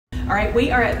All right,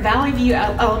 we are at Valley View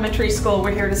Elementary School.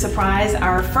 We're here to surprise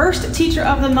our first Teacher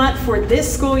of the Month for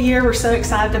this school year. We're so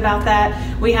excited about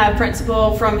that. We have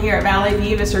principal from here at Valley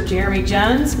View, Mr. Jeremy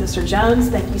Jones. Mr. Jones,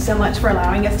 thank you so much for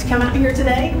allowing us to come out here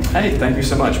today. Hey, thank you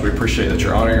so much. We appreciate that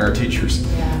you're honoring our teachers.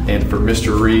 Yeah. And for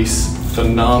Mr. Reece,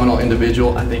 phenomenal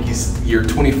individual. I think he's year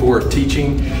 24 of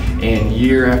teaching, and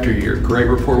year after year, great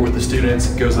rapport with the students,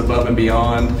 goes above and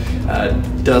beyond,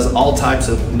 does all types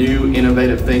of new,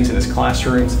 innovative things in his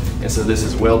classrooms, and so this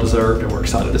is well deserved, and we're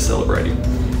excited to celebrate him.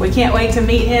 We can't wait to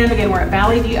meet him. Again, we're at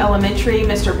Valley View Elementary.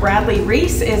 Mr. Bradley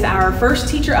Reece is our first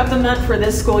Teacher of the Month for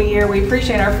this school year. We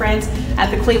appreciate our friends at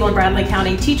the Cleveland-Bradley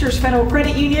County Teachers Federal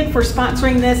Credit Union for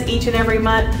sponsoring this each and every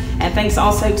month. And thanks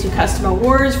also to Custom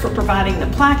Awards for providing the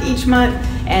plaque each month.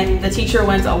 And the teacher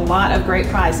wins a lot of great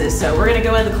prizes. So we're going to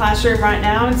go in the classroom right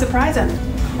now and surprise him.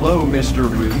 Hello, Mr.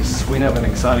 Reece. We have an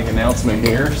exciting announcement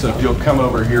here, so if you'll come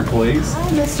over here, please.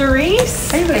 Hi, Mr. Reece.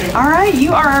 Hey there. All right,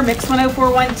 you are our Mix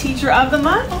 1041 Teacher of the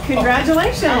Month.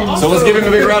 Congratulations. So let's give him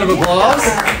a big round of applause.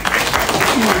 Mr.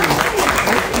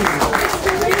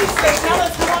 Reece, so tell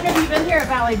us, how long have you been here at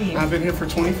Valley View? I've been here for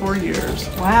 24 years.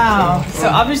 Wow. So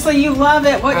obviously you love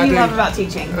it. What do you love about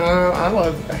teaching? I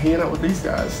love hanging out with these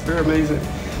guys. They're amazing.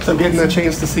 So getting a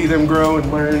chance to see them grow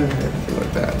and learn and everything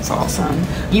like that, it's awesome.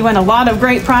 You win a lot of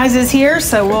great prizes here,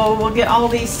 so we'll get all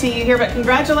of these to you here, but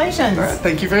congratulations. All right,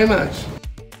 thank you very much.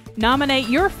 Nominate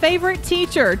your favorite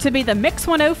teacher to be the Mix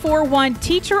 1041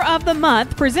 Teacher of the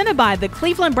Month, presented by the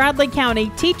Cleveland-Bradley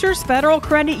County Teachers Federal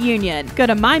Credit Union. Go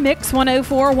to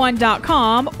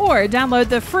mymix1041.com or download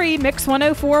the free Mix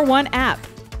 1041 app.